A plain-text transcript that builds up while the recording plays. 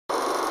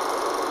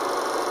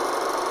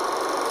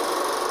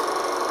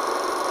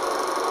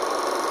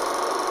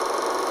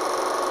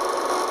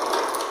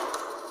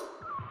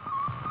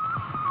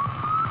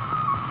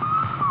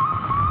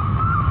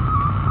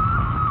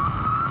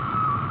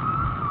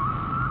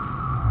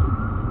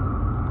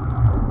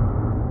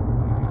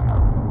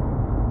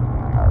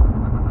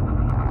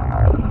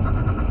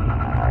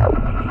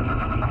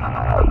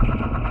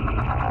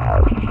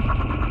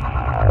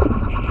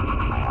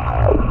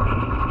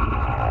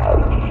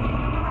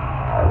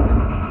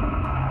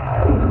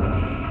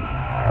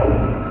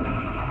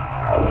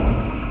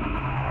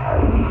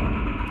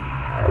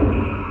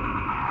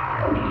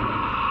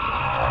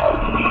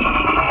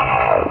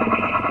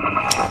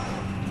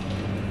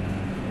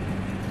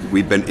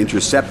been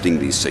intercepting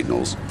these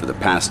signals for the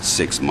past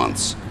 6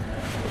 months.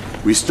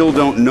 We still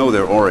don't know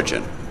their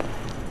origin,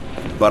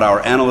 but our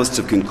analysts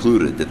have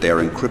concluded that they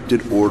are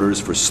encrypted orders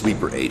for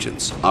sleeper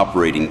agents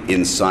operating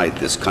inside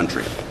this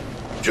country.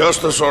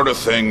 Just the sort of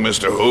thing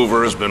Mr.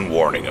 Hoover has been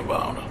warning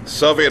about.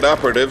 Soviet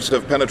operatives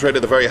have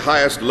penetrated the very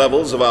highest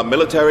levels of our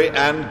military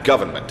and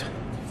government.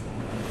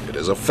 It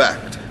is a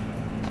fact.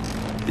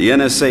 The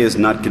NSA is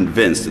not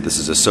convinced that this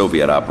is a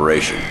Soviet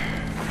operation.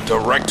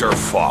 Director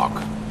Falk,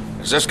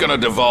 is this gonna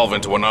devolve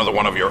into another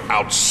one of your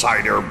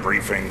outsider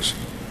briefings?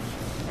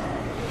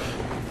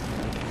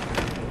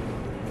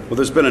 Well,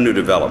 there's been a new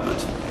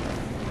development.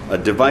 A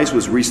device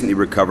was recently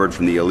recovered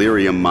from the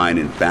Illyrium mine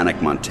in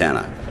Bannock,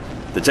 Montana.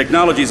 The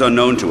technology is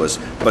unknown to us,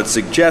 but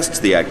suggests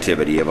the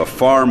activity of a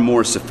far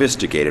more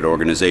sophisticated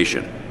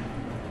organization.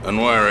 And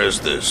where is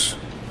this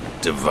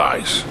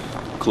device?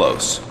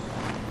 Close.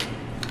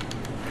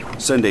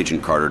 Send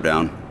Agent Carter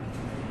down.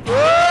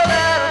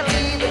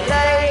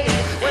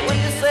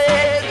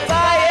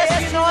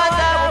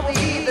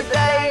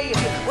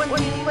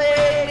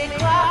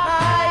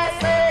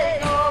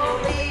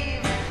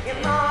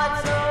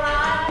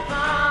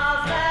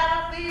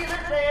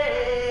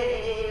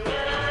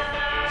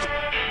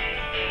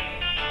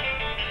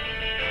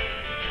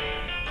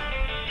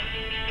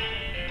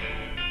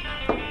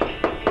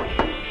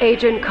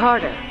 Agent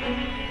Carter.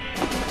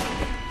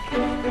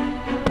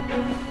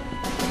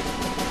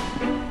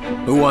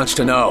 Who wants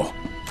to know?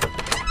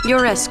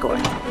 Your escort.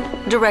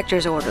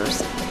 Director's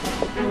orders.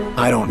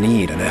 I don't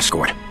need an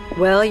escort.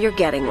 Well, you're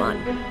getting one.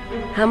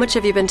 How much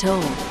have you been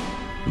told?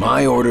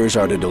 My orders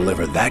are to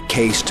deliver that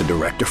case to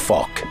Director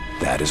Falk.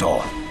 That is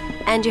all.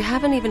 And you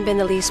haven't even been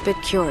the least bit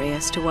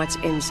curious to what's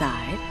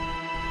inside?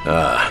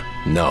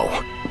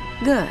 No.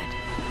 Good.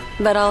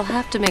 But I'll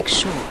have to make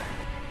sure.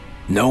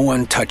 No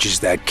one touches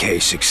that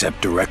case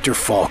except Director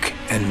Falk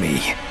and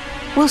me.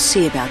 We'll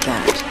see about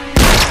that.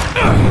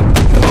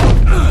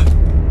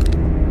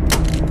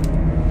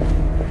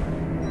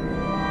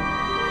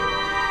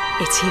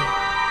 It's here.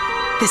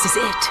 This is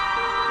it.